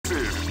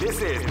This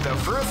is the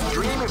first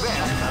dream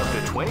event of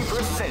the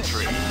 21st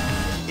century.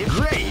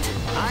 Great!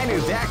 I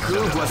knew that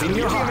groove was in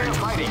your heart.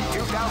 Fighting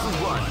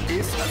 2001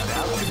 is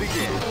about to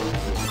begin.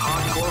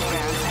 Hardcore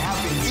fans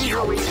have been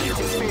eagerly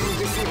anticipating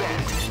this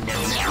event, and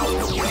now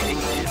the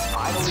waiting is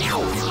finally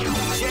over.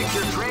 Check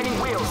your training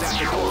wheels at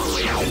the door,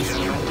 ladies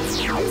and gentlemen.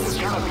 This is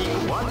gonna be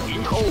one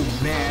equal. Oh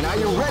man, are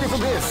you ready for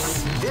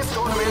this? This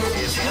tournament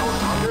is held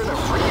under the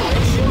free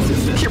ratio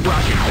system. Keep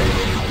rocking,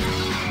 baby.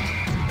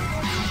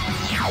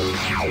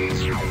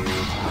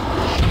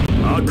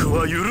 悪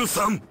は許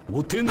さん。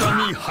お手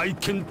並み拝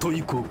見と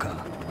いこう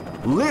か。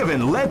Live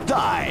and let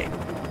die.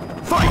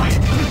 Fight.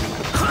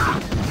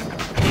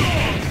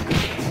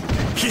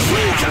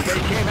 They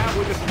came out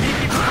with a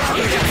sneaky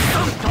surprise at the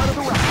start of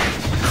the round.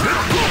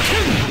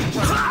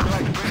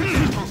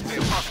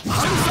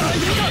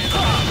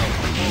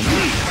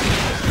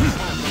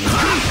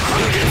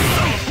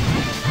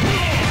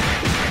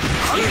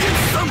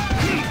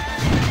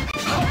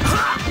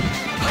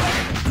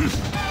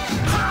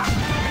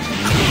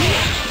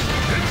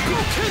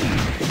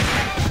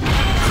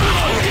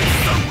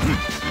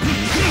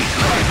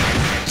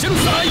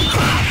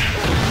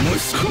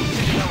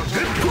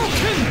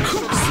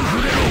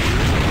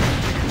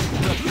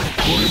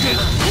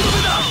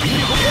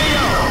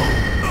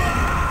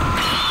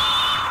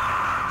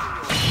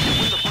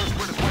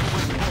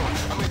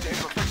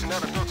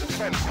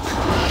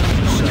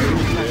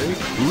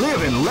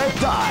 Live and let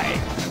die.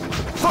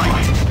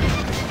 Fight!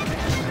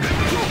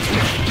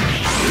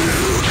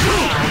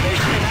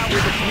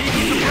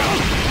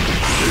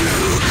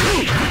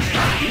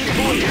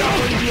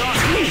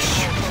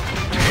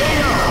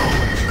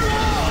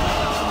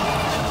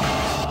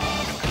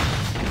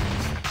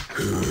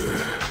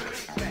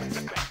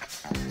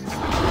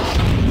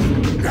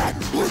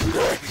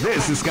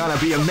 This is gonna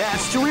be a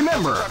match to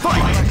remember.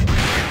 Fight!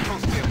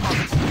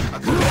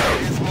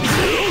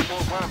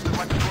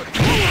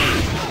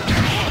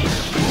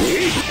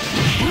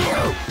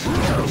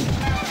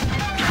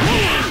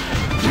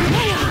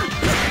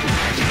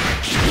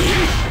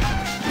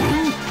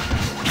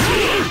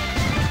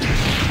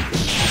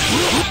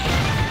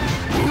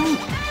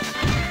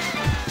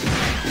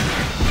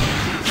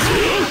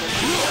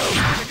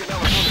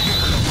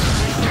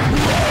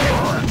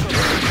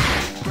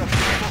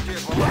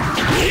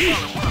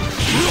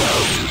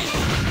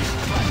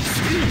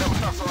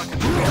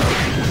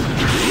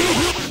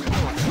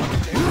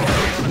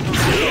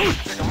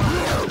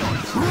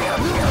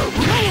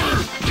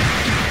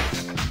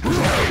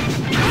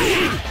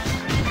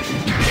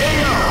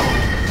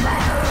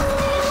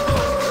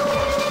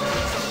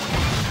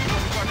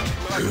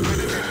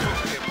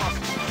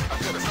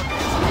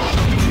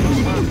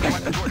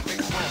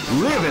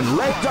 Live and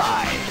let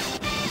die.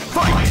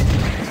 Fight!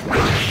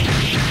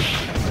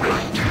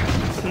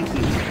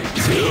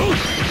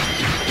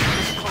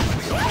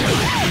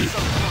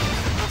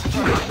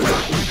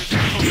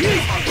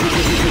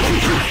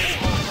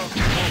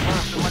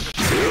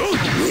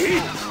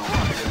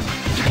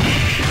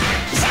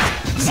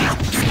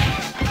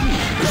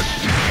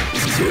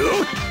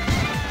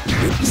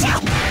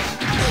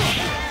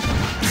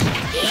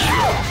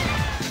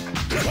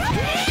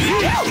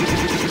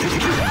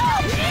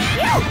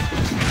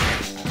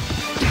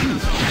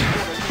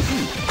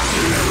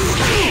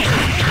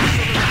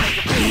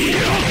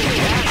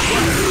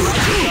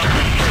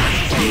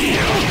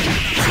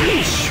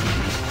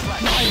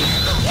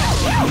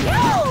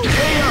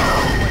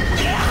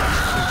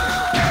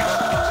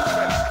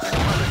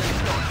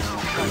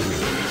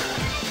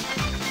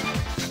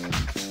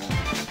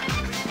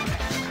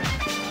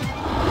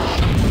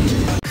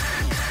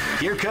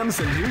 Here comes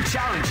a new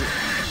challenger.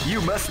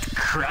 You must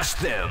crush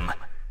them.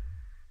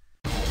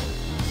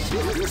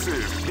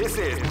 This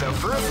is the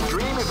first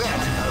dream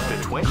event of the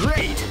 20.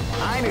 Great!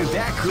 I knew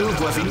that groove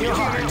was in your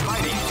heart.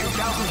 Fighting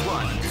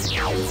 2001.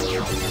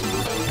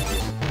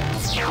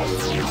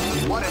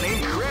 What an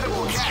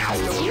incredible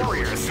cast of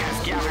warriors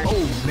has gathered.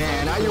 Oh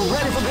man, are you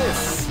ready for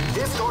this?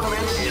 This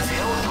tournament is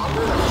held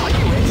under the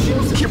free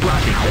ratios. Keep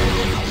rocking.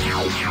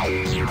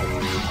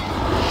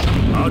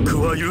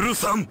 悪は許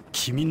さん。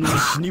君の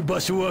死に場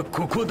所は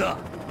ここだ。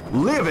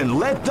Live and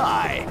let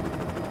die.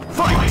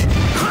 Fight!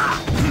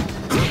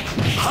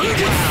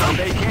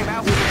 They came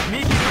out with a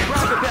sneaky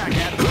surprise attack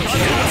at the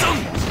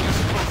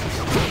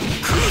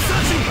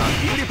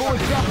beautiful and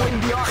shuffling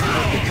the art of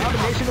the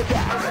combination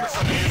attack.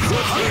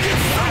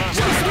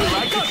 Just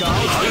like a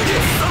call.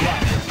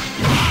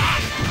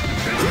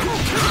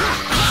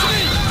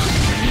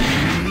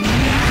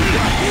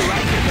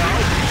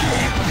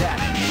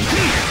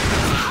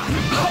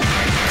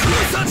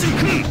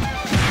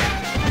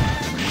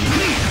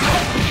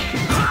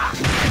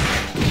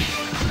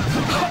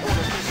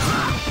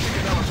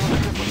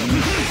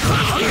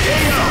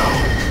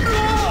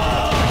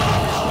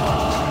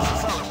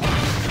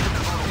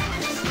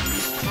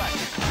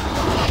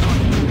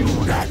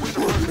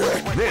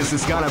 This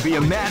is gonna be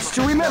a match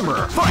to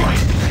remember. Fight!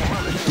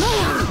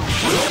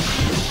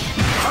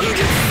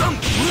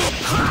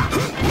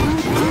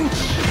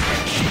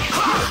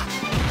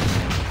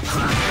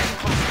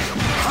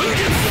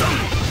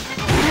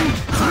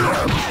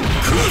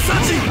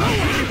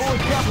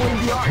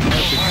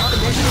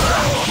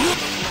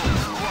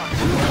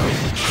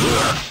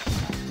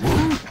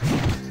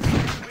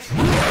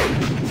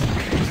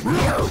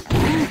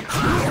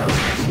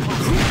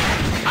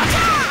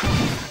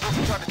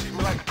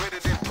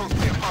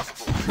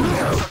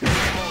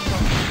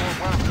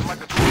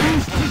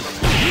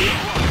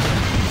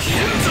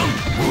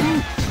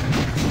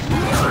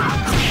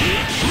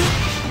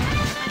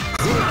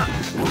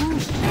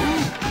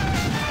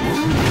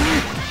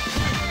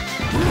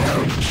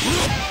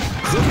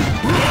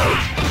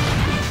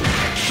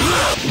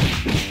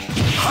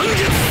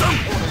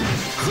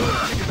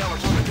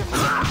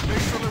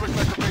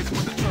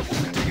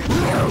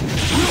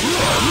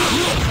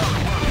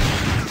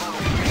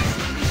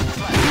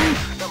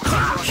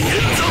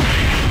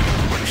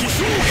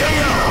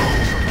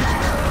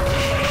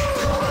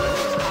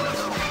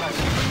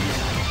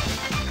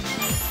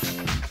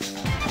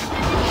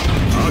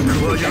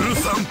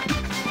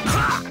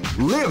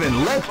 Live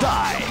and let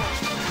die.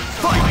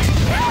 Fight!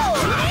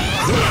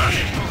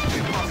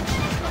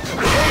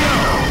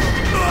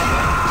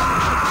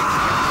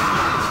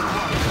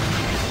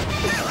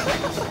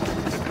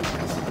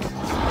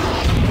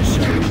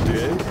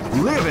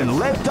 Live and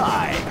let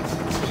die.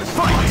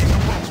 Fight!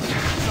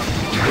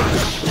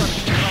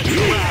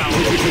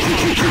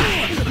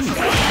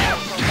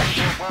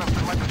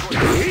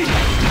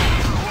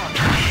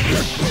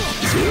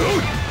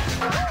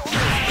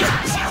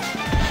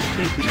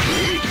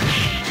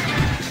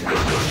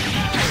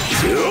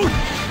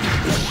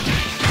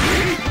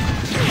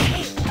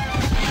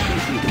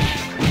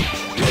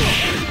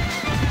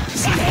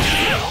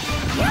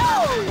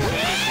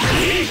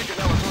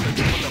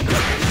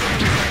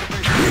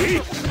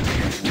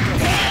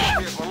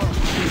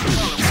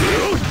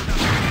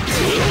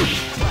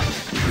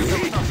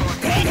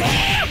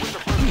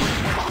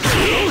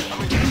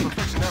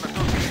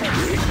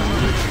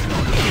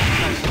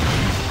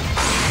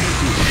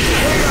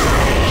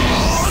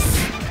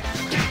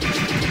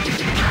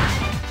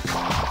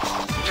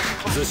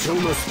 The show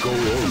must go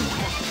on.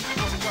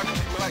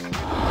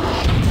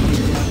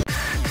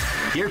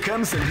 Here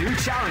comes a new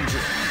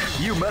challenger.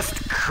 You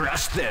must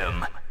crush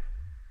them.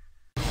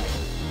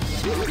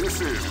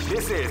 This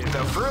is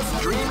the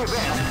first dream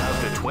event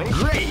of the 20.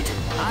 Great!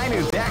 I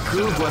knew that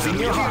groove was in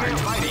your heart.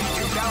 Fighting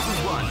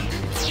 2001.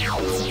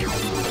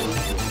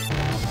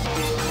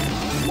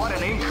 What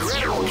an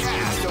incredible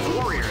cast of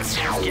warriors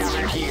has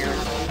gathered here.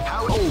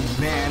 Oh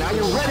man, are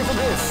you ready for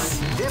this?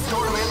 This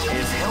tournament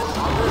is held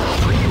under the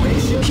free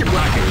ratio. Keep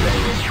rocking,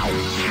 baby.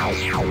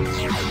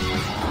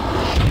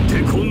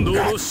 テコンド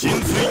ーの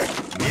真髄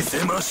見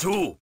せまし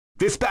ょう。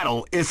 This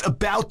battle is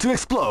about to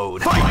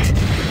explode. Fight!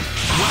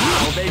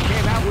 Wow, they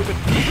came out with a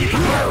sneaky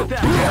attack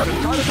at the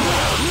start of the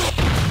round.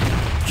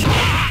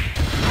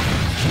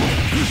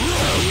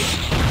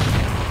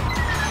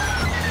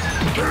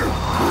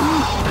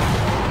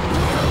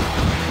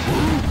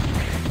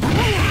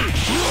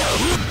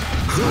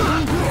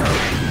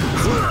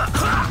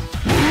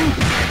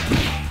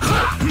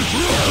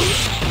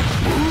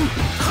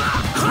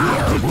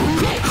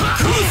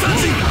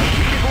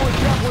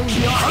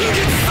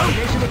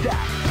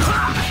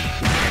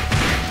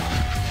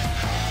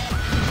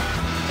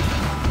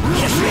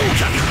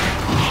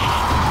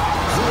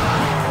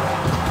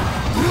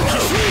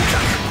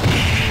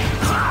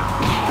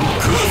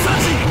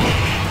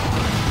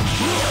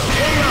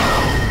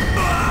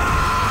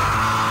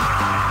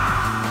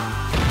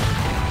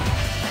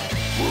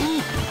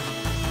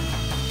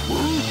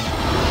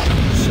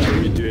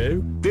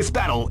 This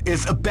battle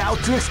is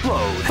about to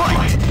explode.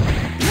 Fight!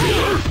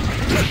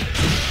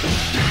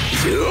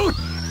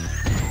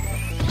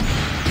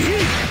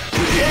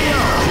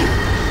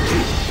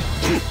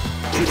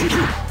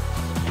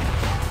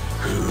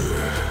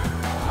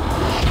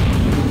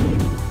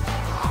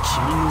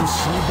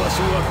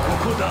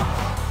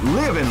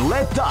 Live and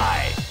let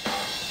die.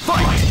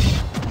 Fight!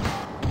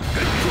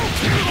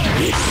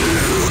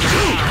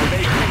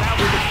 They come out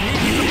with a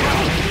sneaky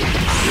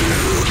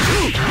beautiful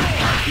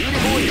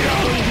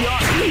jump in the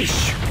arch.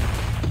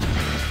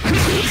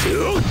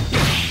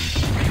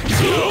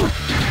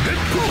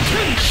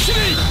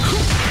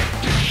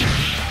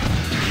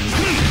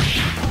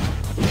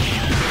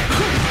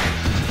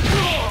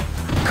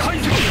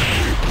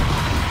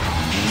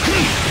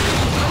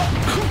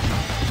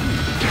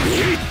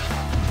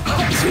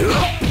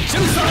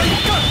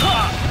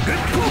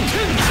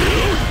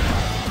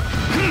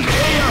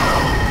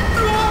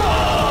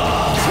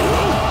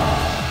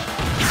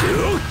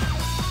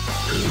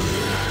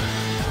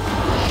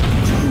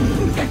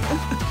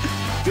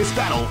 This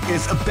battle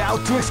is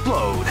about to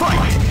explode.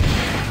 Fight!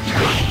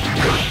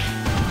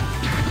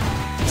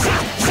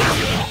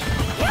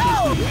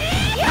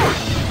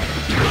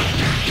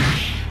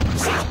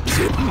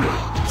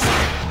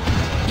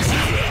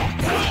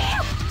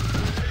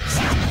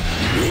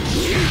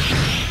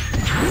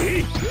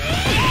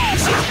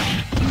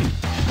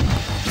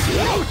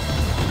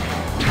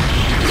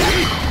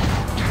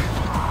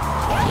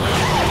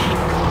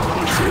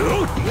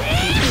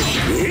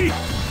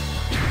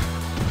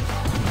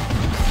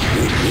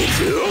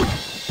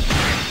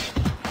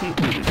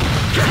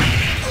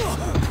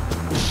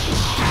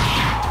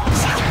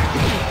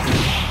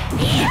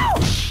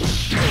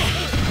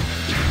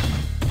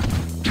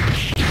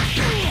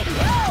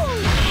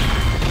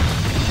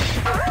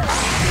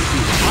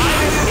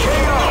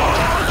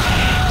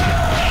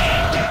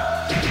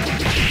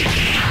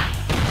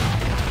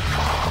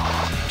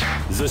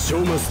 The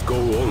show must go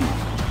on.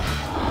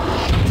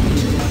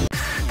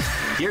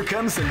 Here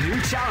comes a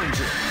new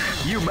challenger.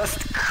 You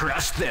must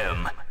crush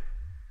them.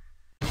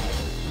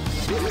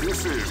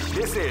 This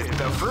is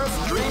the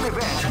first dream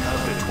event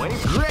of the 20.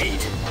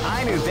 Great!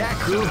 I knew that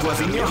groove was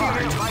in your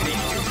heart. Fighting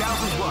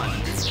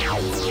 2001.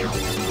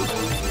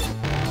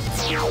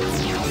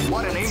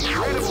 What an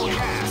incredible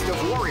cast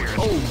of warriors.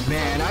 Oh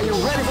man, are you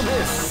ready for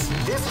this?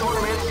 This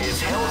tournament is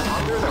held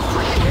under the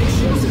free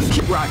ratio system.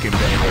 Keep rocking,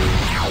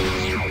 baby.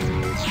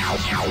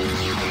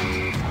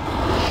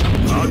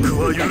 悪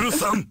は許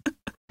さん。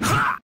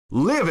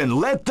 Live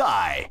and let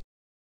die.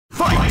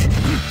 Fight!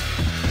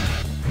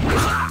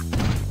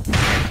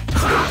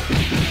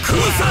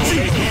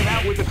 They came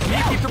out with a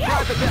sneaky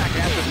surprise attack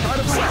at the start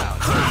of the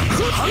round.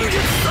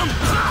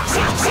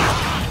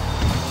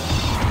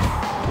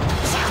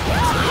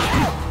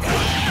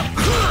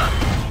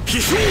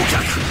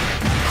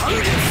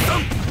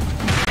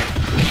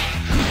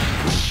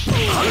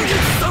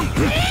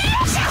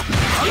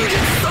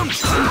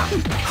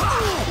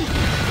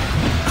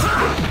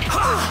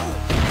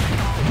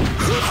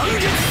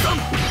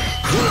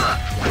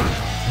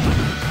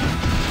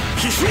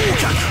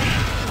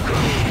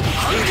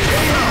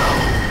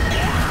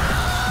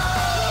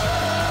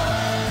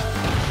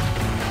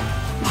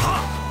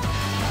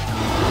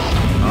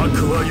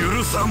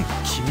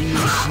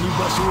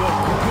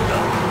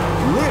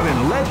 Live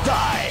and let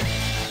die.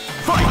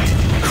 Fight!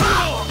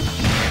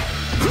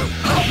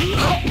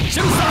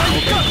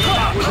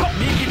 With a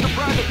sneaky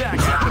surprise attack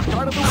at the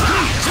start of the round.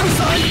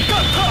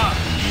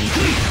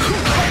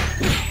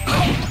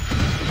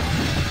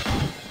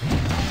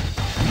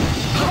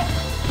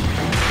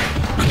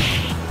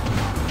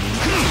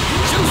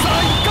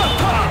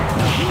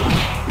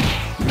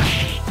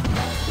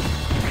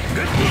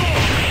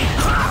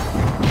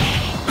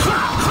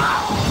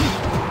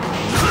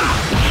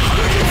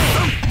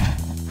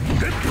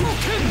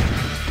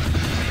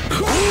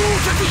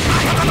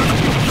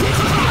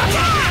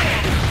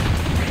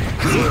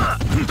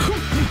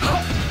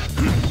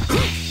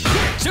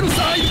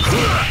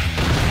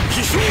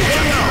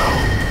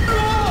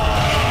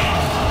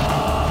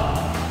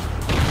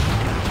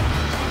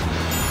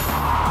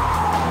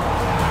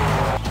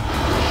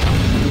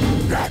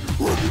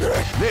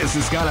 This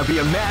is gonna be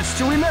a match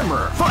to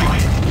remember. Fight!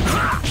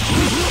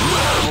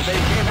 Well, they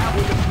came out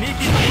with a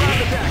sneaky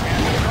surprise attack at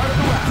the start of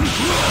the round.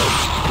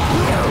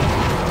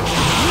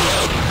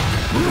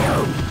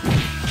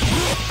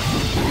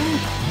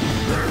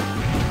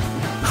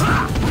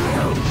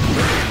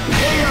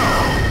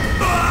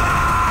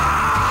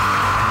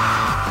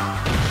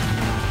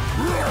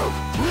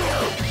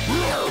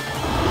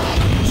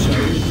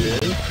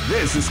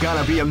 This is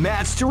gonna be a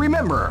match to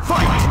remember.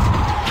 Fight!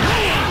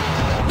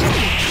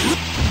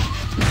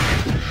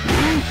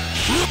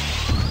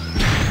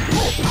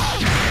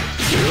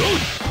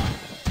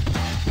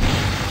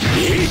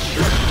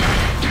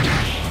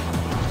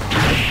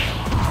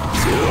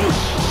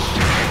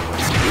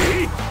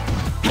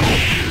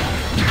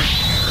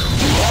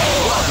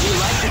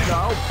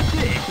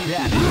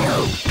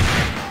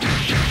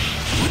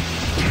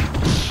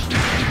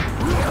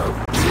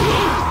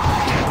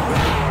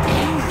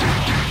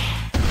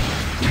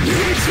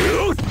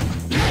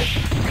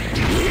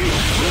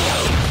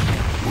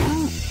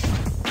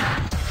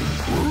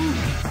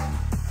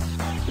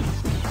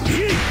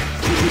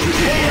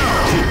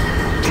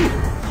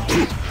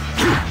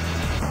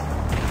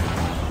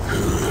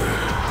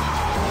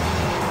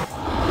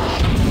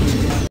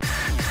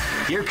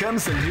 Here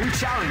comes a new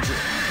challenger.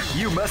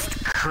 You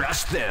must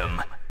crush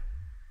them.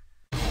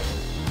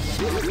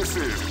 This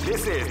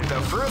is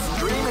the first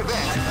dream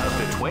event of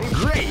the 20.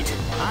 Great!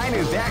 I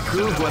knew that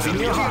groove was in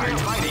your heart.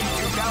 Fighting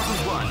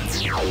 2001.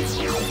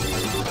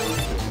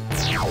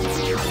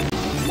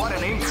 What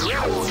an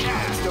incredible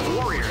cast of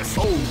warriors!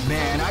 Oh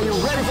man, are you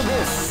ready for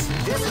this?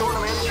 This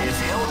tournament is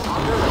held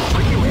under the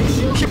free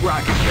ratio. Keep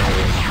rocking.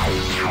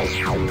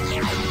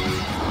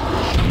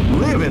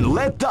 Live and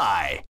let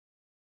die.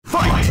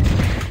 Fight!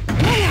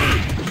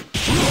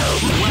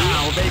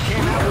 Wow, they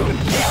came out with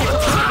a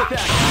attack at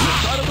the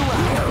start of the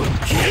round.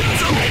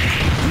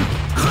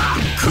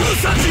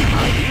 A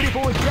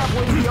beautiful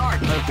example in the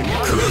art of the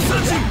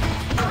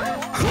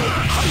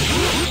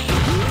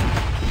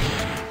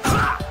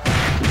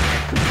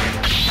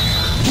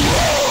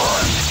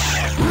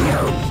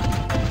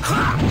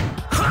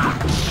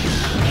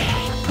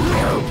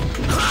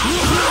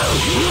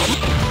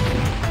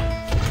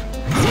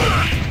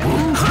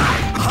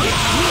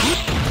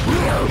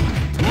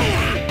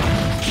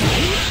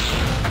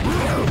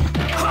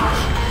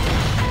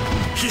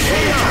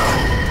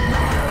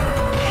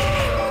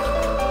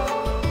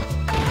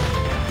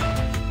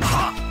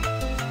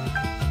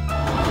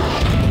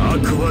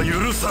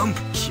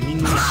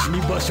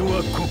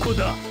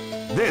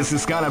This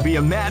is gonna be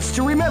a match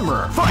to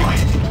remember. Fight!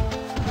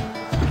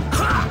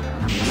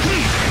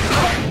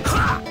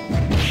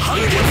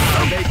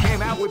 They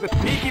came out with a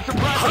sneaky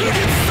surprise at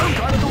the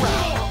start of the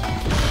round.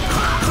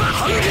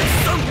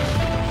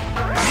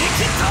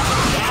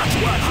 That's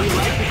what we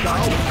like to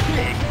call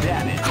big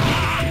damage.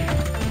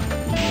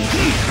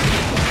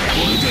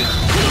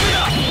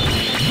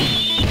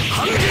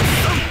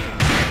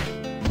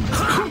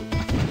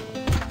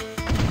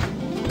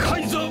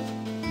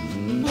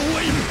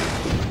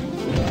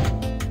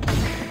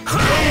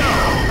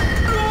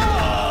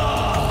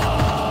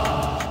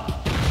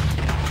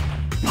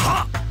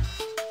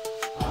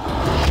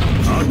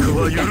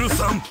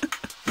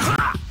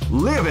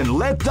 Live and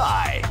let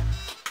die.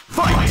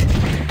 Fight!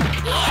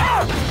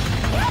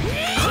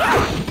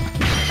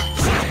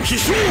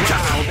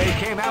 Wow, they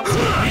came out with a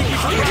sneaky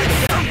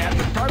surprise at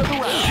the start of the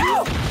round.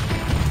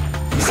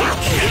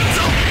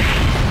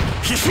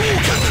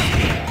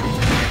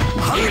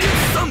 半月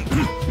山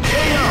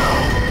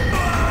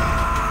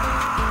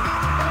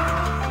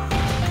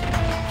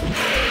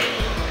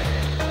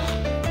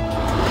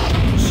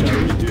Shall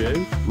we do it?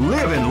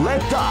 Live and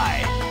let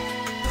die.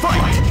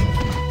 Fight!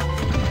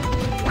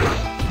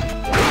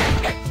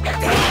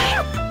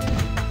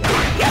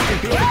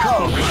 Be the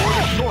call before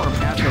the storm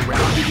as the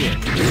round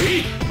begins.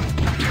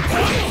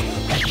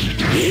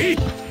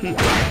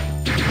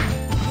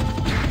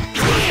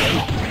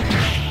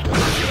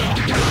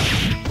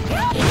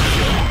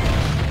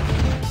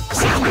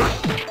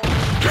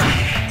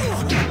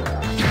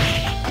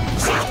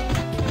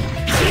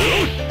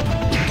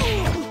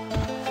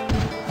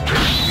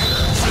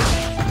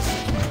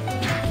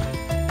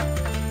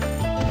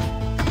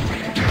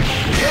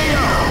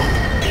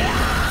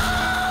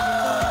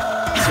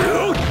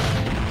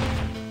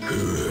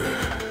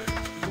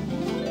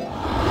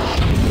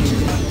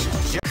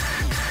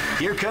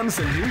 Here comes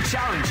a new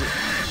challenger.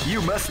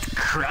 You must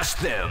crush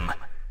them.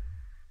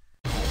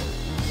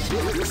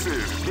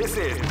 This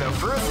is the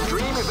first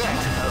dream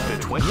event of the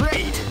 20.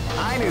 Great!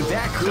 I knew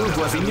that groove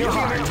was in your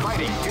heart.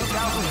 Fighting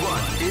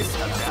 2001 is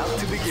about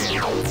to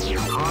begin.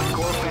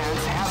 Hardcore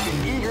fans have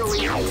been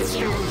eagerly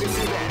anticipating this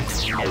event.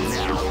 And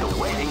now the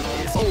waiting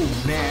is... Oh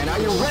man, are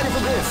you ready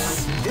for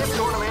this? This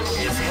tournament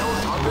is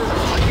held under the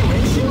free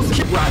ratios.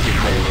 Keep rocking,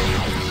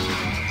 baby.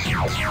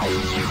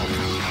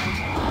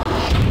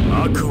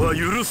 悪は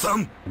許さ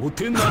ん。お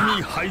手並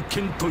み拝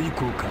見とい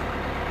こうか。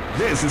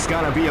This is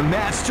gonna be a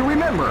match to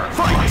remember.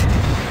 Fight!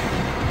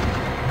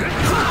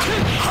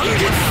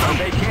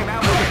 They came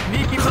out with a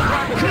sneaky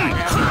surprise attack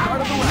at the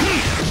start of the round.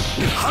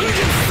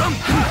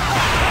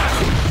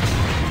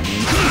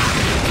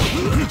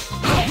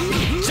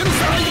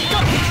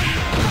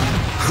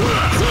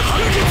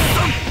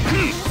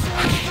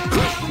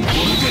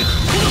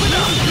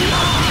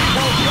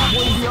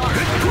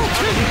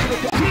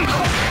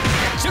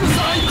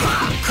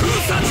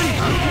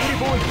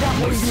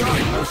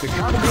 The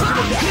combination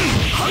of that.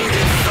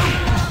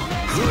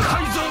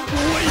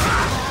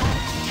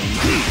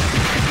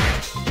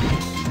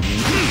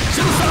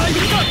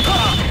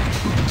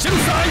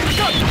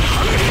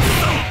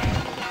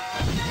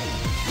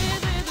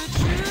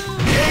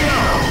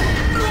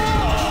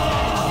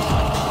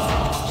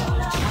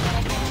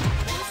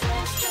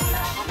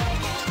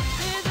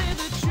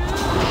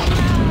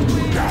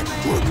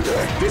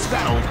 This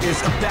battle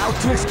is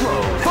about to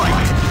explode.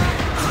 Fight!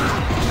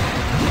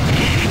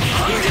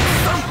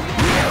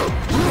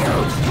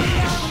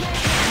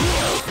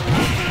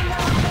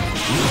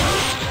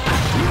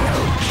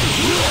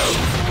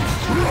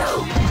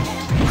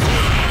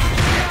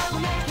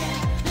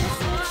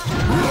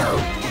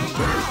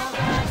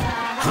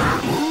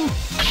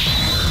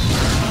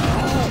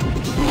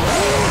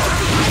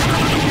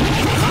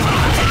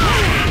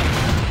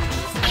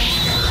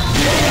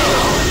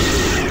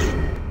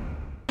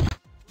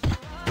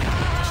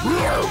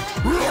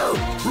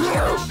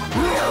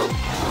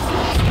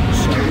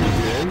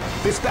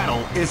 This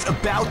battle is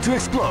about to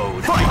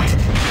explode. Fight!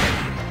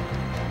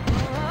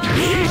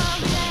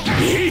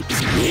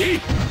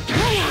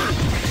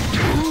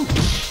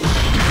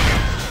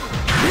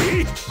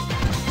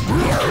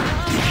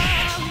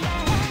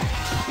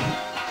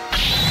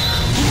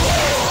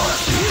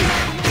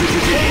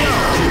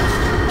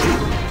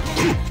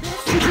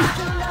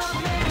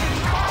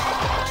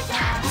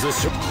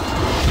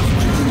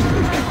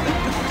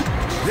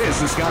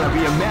 This is gonna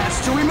be a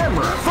match to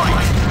remember.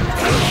 Fight!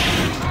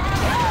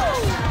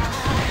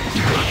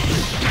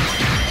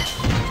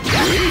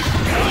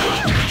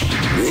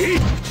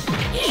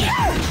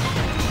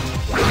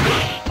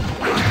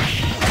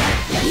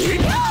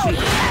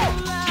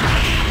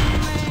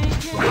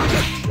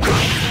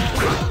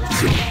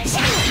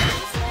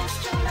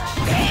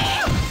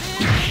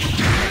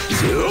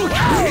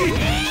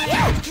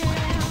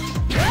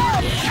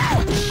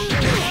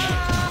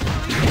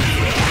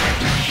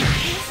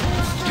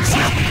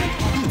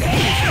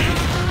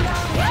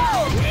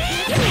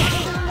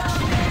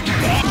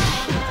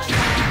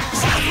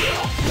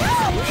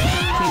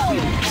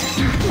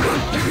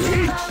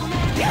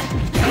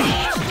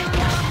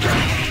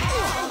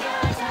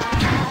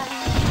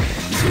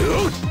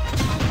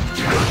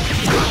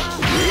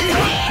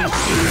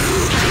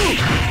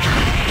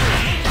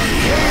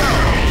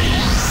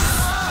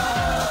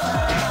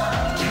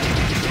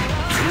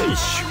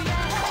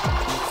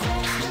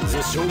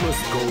 The show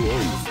must go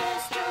on.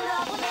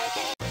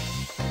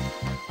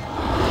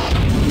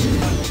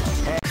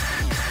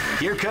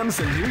 Here comes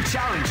a new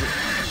challenger.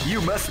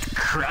 You must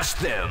crush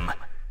them.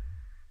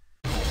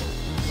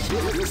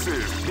 This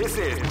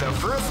is the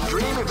first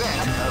dream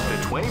event of the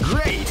 20.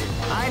 Great!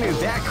 I knew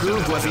that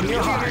groove was in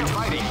your heart.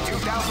 Fighting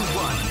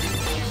 2001.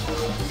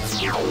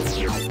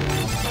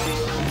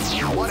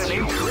 What an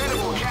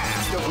incredible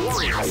cast of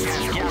warriors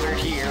has gathered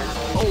here.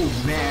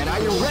 Oh man, are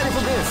you ready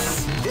for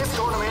this? This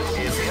tournament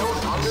is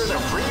held under the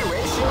free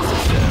ratio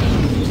system.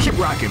 Keep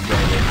rocking,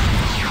 baby.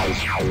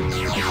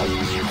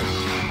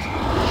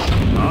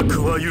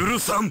 悪は許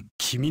さん。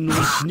君の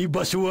死に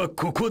場所は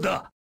ここ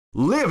だ。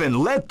Live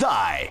and let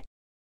die.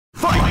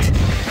 Fight!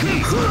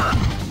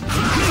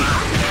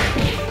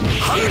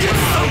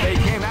 They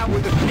came out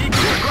with a peak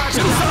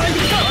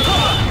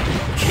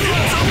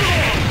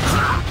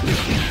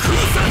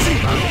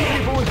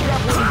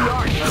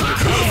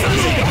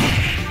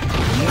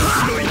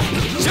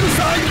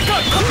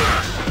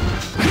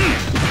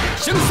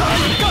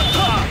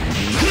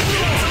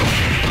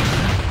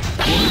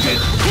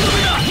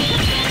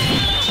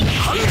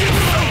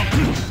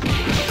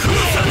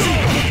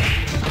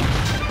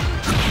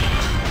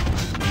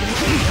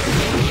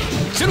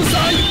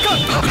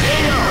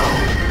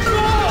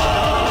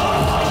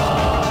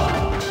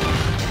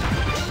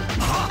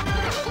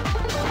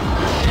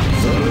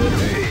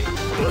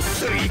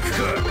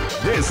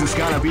This is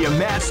gonna be a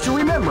match to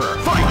remember.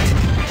 Fight!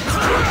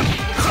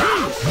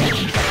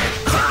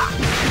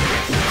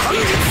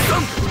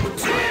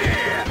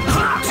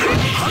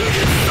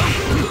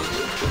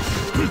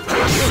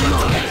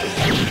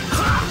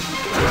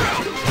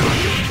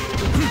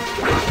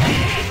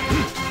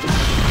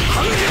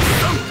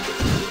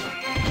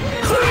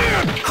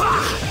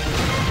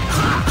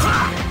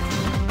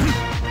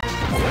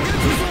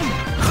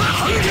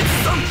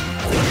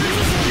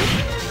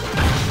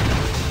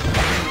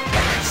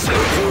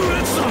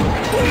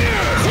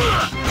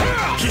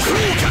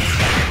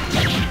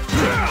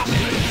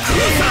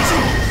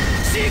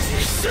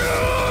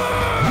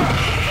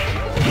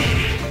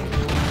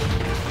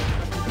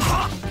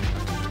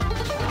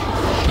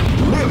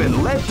 Live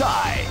and let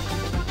die.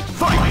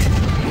 Fight!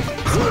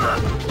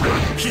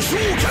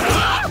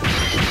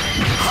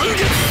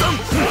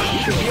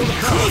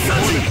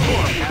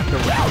 After the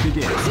round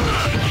begins.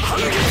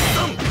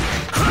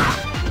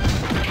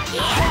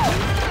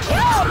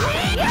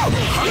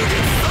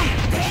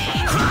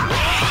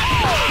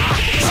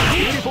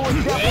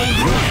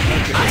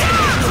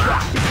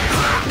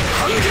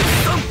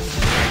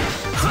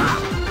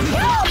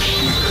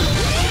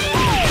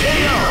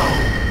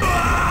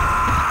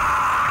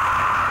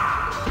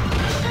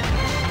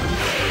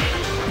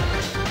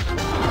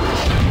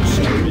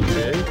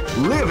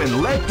 Live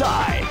and let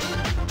die.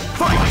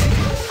 Fight!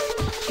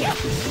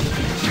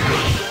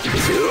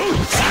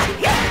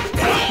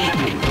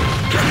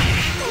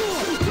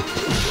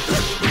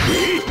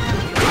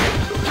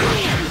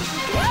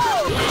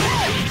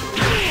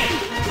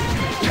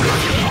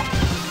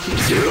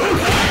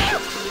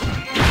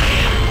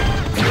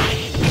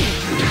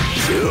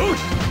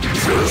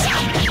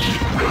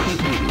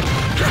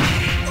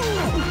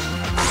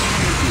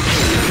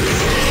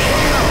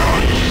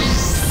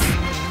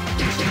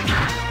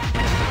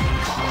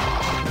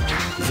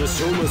 The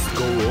show must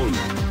go on.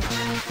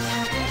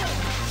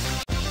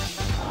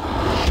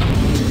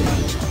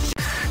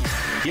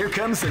 Here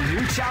comes a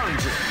new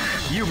challenger.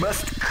 You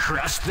must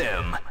crush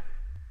them.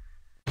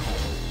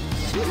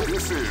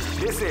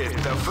 This is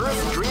the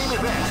first dream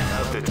event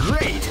of the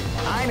great.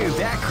 I knew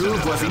that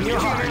groove was in your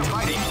heart.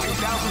 Fighting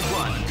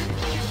 2001.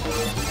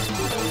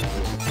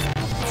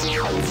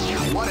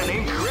 What an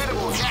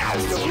incredible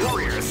cast of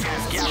warriors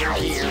has gathered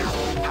here.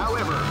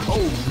 However,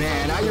 oh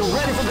man, are you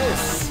ready for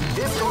this?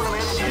 This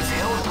tournament is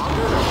held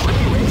under the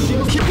free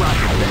ratio. Keep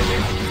rocking, baby.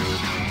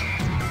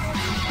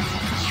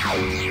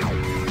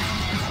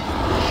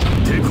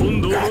 テコ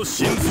ンドーの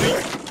真髄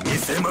見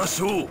せま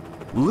しょう。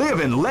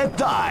 Live and let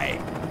die.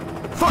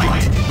 Fight!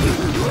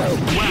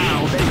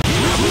 Wow, they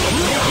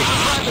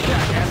surprise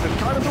attack at the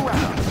start of the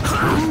round.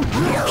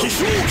 飛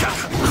翔脚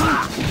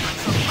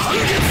半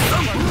月山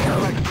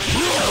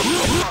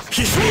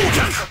飛翔脚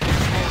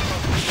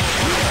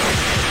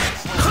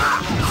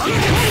半月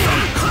山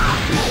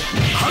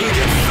半月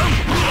山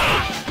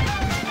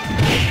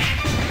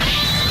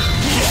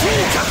飛翔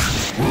脚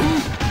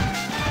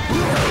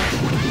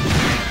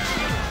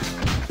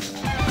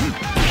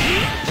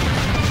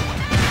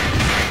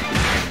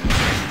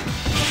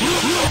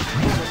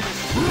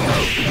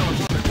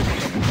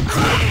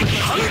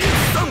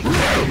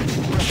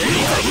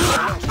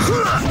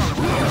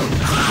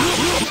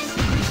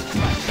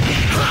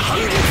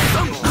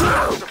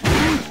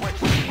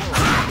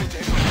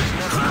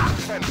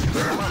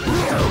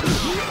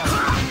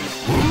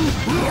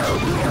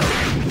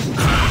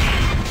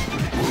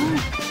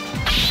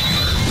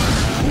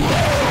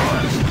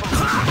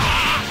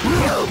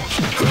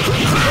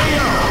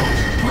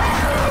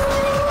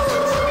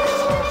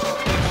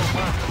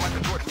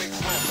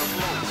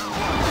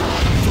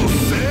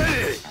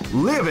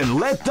Live and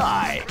let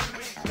die.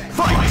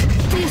 Fight!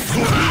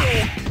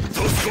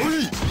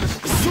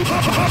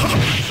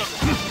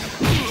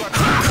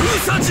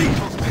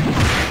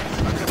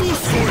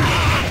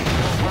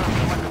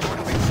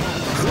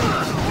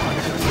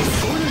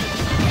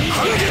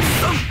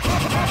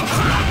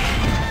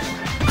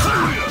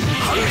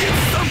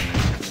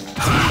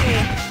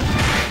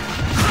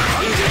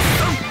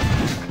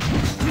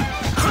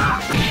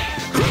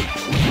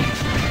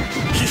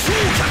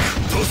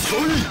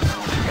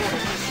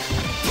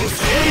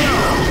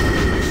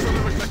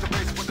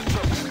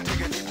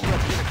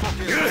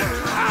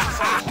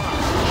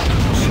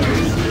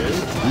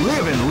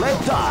 Live and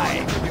let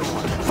die.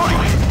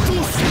 Fight!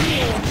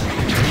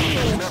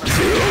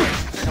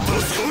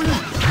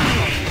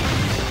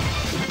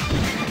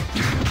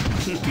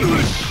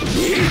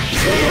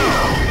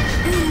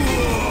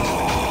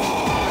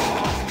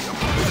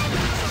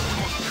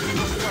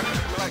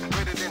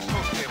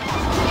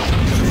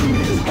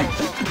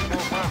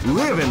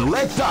 Live and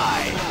let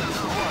die.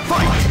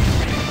 Fight!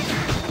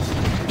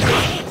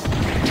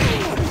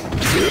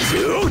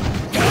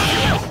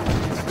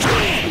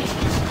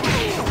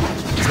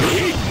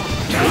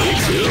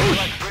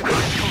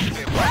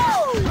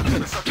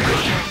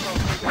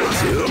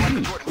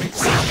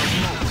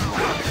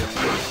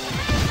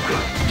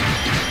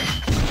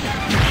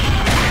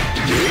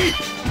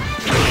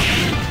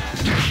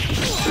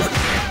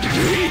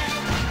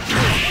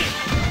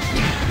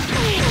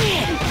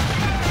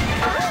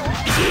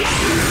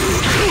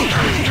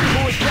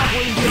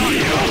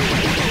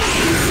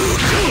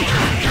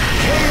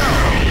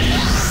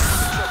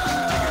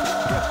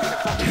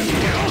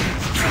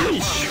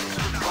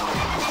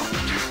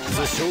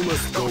 The show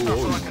must go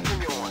on.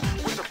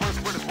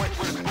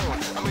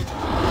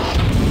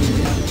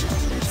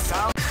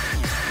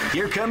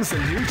 Here comes a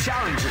new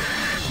challenger.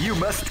 You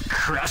must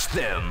crush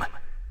them.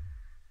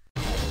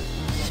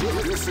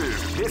 This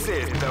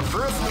is the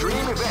first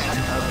dream event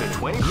of the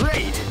 20.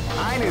 Great!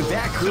 I knew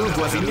that groove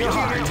was in your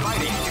heart.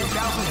 Fighting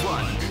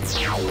 2001.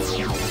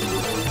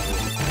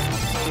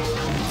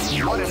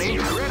 What an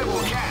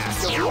incredible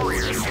cast of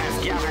warriors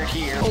has gathered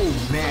here. Oh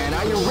man,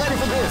 are you ready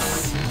for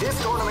this? This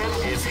tournament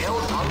is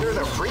held under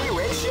the free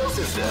ratio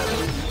system.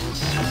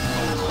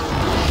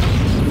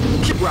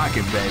 Keep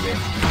rocking, baby.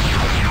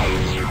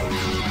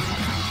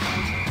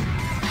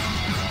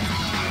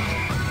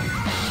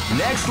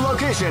 Next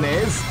location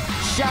is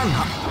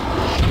Shanghai.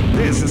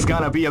 This is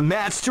gonna be a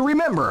match to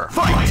remember.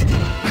 Fight!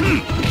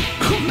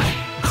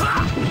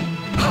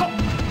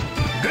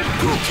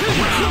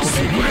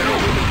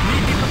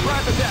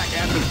 Surprise attack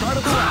at the start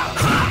of the round.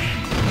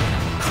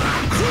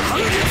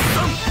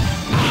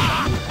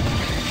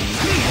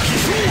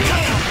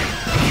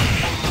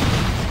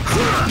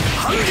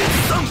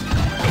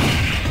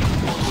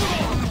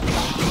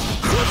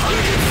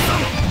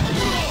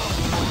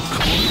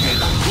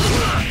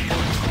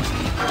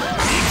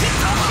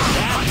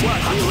 That's what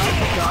we like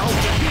to call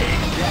big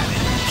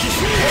damage.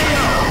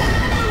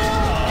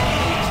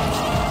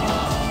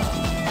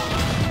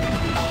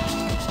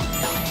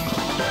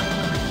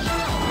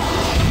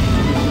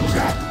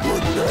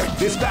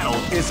 This battle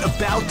is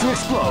about to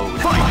explode.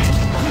 Fight!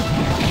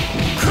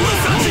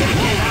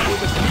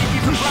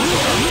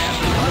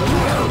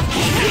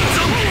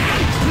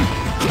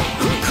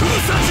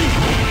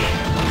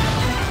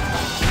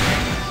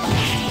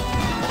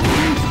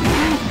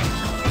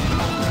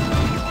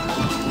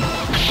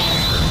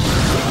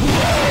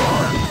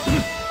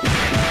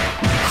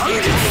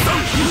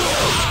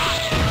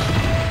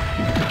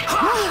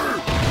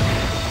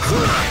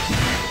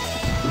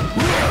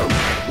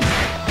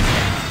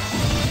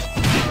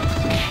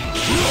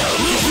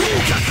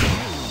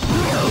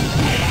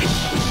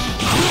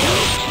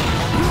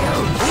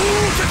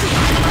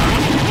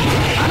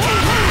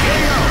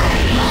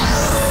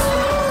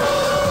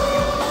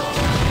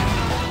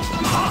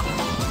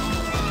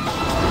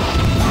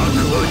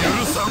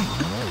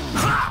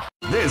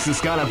 This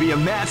is gonna be a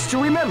match to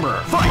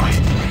remember. Fight!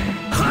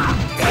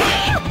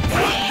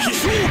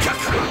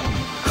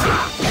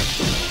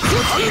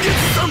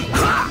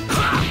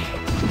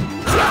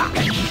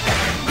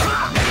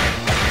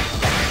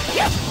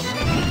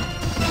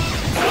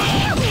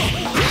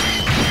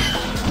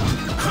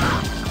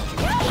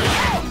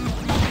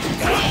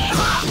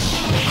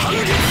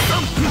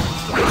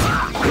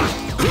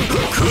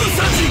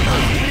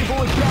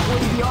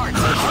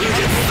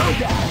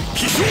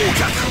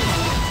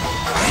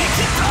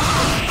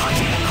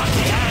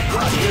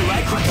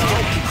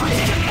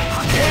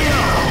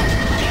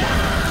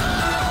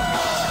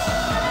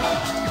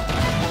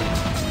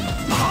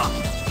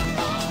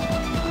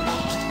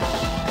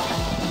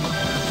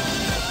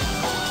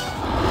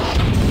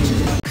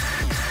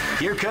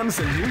 Here comes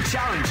a new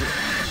challenger.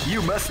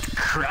 You must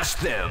crush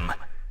them.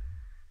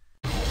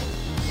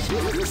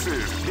 This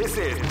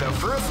is the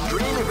first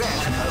dream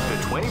event of the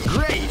 20.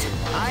 Great!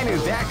 I knew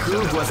that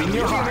groove was in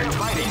your heart.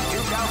 Fighting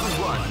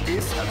 2001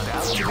 is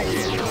about to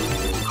begin.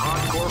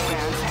 Hardcore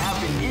fans have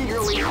been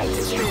eagerly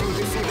anticipating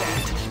this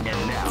event, and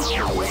now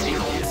the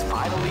waiting is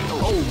finally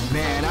over. Oh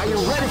man, are you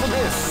ready for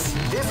this?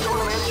 This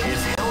tournament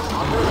is held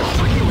under the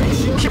free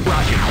ratio. Keep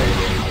rocking,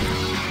 baby.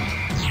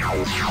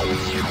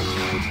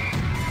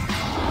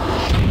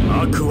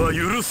 悪は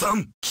許さ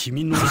ん。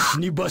君の死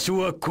に場所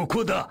はこ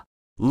こだ。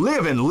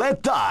Live and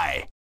let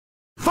die.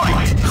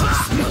 Fight! They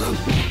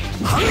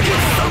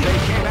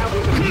came out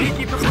with a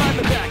sneaky surprise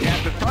attack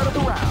at the start of the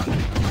round.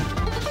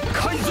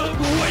 Kaiser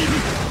Wave.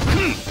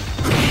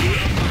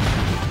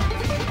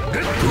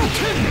 Get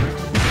broken.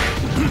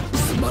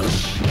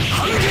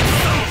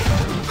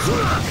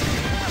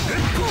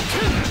 Get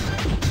broken.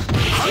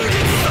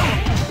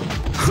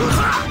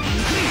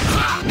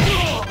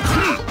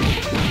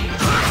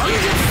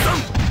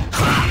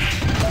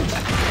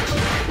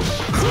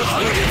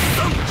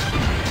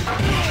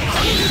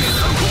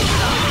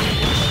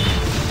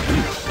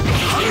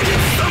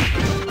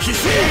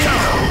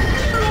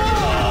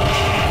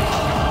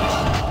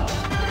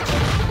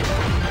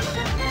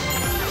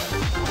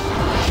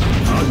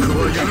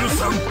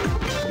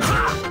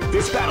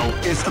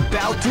 is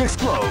about to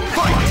explode.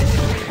 Fight!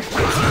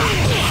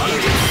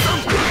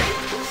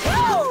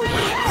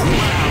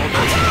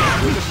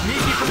 With a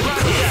sneaky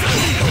surprise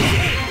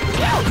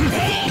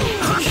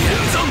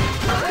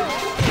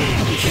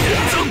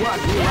what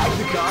we like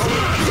to call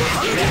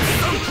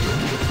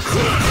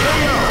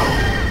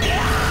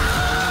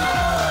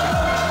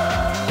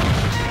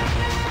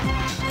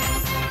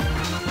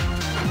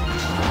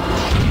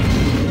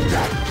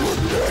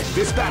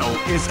this battle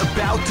is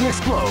about to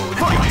explode.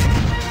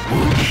 Fight!